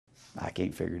I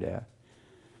can't figure it out.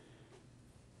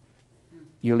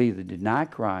 You'll either deny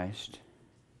Christ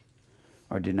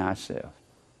or deny self.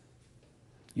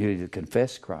 You either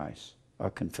confess Christ or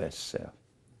confess self.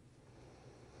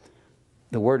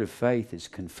 The word of faith is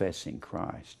confessing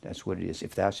Christ. That's what it is.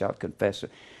 If thou shalt confess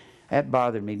it. That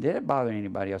bothered me. Did it bother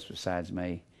anybody else besides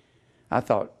me? I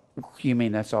thought, you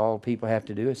mean that's all people have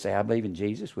to do is say, I believe in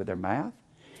Jesus with their mouth?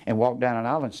 And walk down an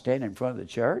aisle and stand in front of the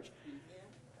church?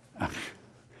 Yeah.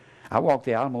 I walk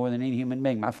the aisle more than any human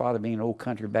being. My father being an old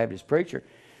country Baptist preacher,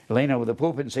 lean over the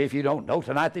pulpit and say, if you don't know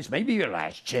tonight, this may be your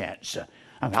last chance.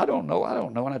 I don't know,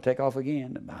 and I take off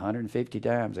again 150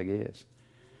 times, I guess.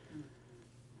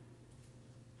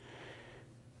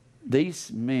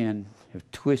 These men have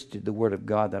twisted the Word of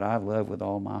God that I love with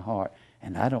all my heart,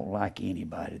 and I don't like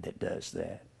anybody that does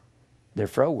that. They're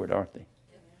froward, aren't they?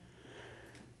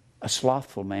 A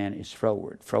slothful man is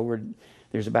froward. Froward,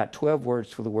 there's about 12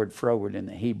 words for the word froward in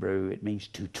the Hebrew. It means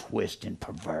to twist and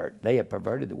pervert. They have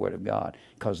perverted the Word of God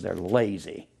because they're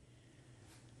lazy.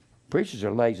 Preachers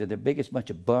are lazy. They're the biggest bunch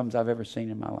of bums I've ever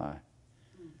seen in my life.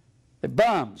 They're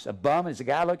bums. A bum is a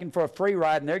guy looking for a free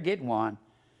ride, and they're getting one.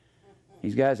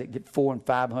 These guys that get $400,000 and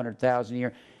 $500,000 a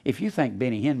year. If you think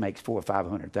Benny Hinn makes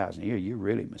 $400,000 or $500,000 a year, you're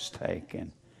really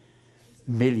mistaken.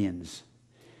 Millions.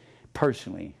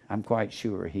 Personally, I'm quite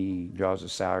sure he draws a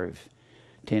salary of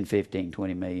 10, 15,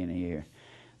 20 million a year.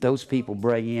 Those people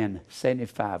bring in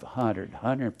 7,500,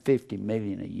 150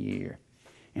 million a year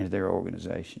into their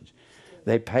organizations.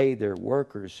 They pay their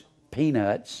workers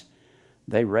peanuts.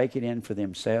 They rake it in for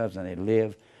themselves, and they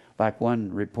live, like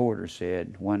one reporter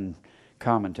said, one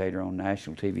commentator on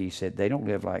national TV said, they don't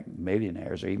live like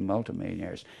millionaires or even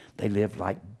multimillionaires. They live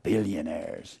like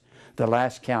billionaires. The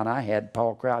last count I had,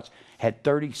 Paul Crouch had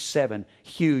 37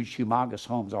 huge, humongous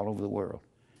homes all over the world.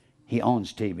 He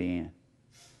owns TBN.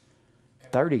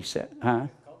 37, huh?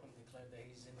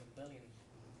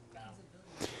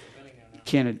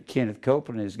 Kenneth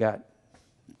Copeland has got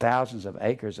thousands of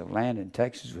acres of land in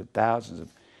Texas with thousands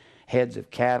of heads of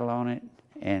cattle on it,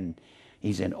 and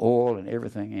he's in oil and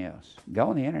everything else. Go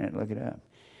on the internet and look it up.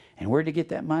 And where'd he get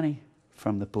that money?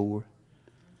 From the poor.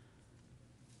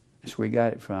 That's where he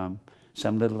got it from.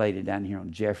 Some little lady down here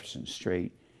on Jefferson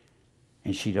Street,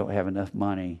 and she don't have enough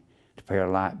money to pay her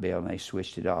light bill, and they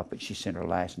switched it off, but she sent her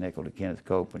last nickel to Kenneth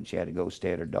Copeland. She had to go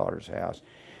stay at her daughter's house.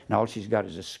 And all she's got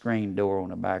is a screen door on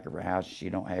the back of her house. She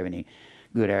don't have any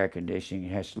good air conditioning. He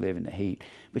has to live in the heat.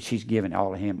 But she's giving him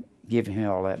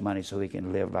all that money so he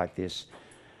can live like this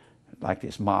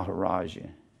Maharaja.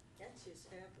 That's just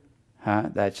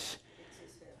happened. Huh?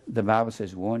 The Bible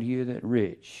says, one you that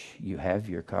rich, you have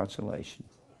your consolation.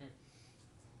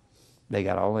 They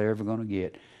got all they're ever going to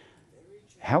get.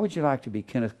 How would you like to be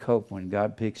Kenneth Copeland when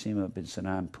God picks him up and says,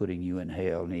 I'm putting you in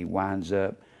hell, and he winds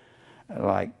up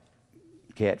like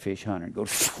Catfish Hunter and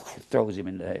goes, throws him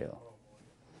into hell?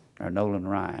 Or Nolan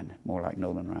Ryan, more like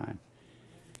Nolan Ryan.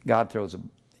 God throws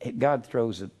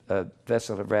a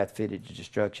vessel of wrath fitted to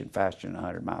destruction faster than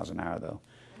 100 miles an hour, though.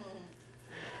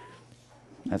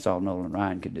 That's all Nolan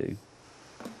Ryan could do.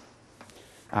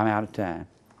 I'm out of time.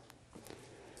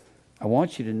 I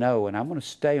want you to know, and I'm going to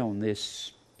stay on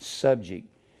this subject.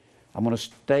 I'm going to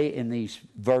stay in these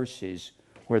verses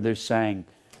where they're saying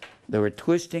they were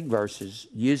twisting verses,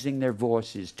 using their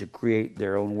voices to create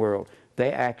their own world.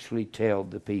 They actually tell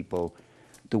the people,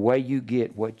 the way you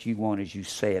get what you want is you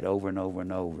say it over and over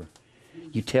and over.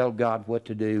 You tell God what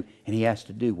to do, and he has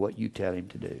to do what you tell him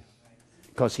to do,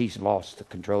 because he's lost the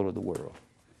control of the world.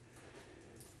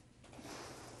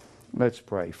 Let's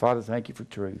pray. Father, thank you for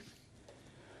truth.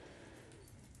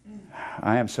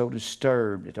 I am so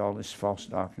disturbed at all this false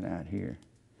doctrine out here.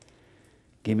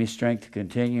 Give me strength to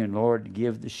continue, and Lord,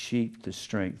 give the sheep the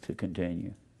strength to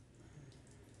continue.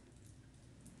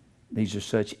 These are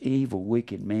such evil,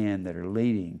 wicked men that are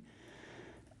leading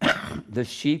the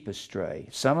sheep astray.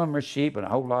 Some of them are sheep, and a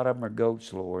whole lot of them are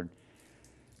goats, Lord.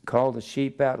 Call the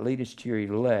sheep out, lead us to your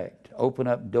elect. Open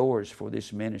up doors for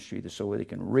this ministry so they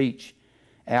can reach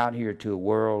out here to a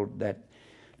world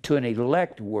to an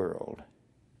elect world.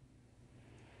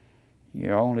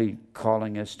 You're only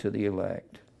calling us to the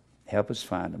elect. Help us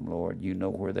find them, Lord. You know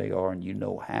where they are, and you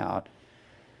know how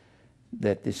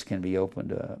that this can be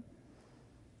opened up,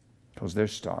 because they're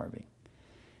starving.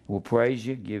 We'll praise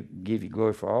you, give you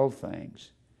glory for all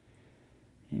things.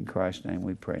 In Christ's name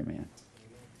we pray, amen.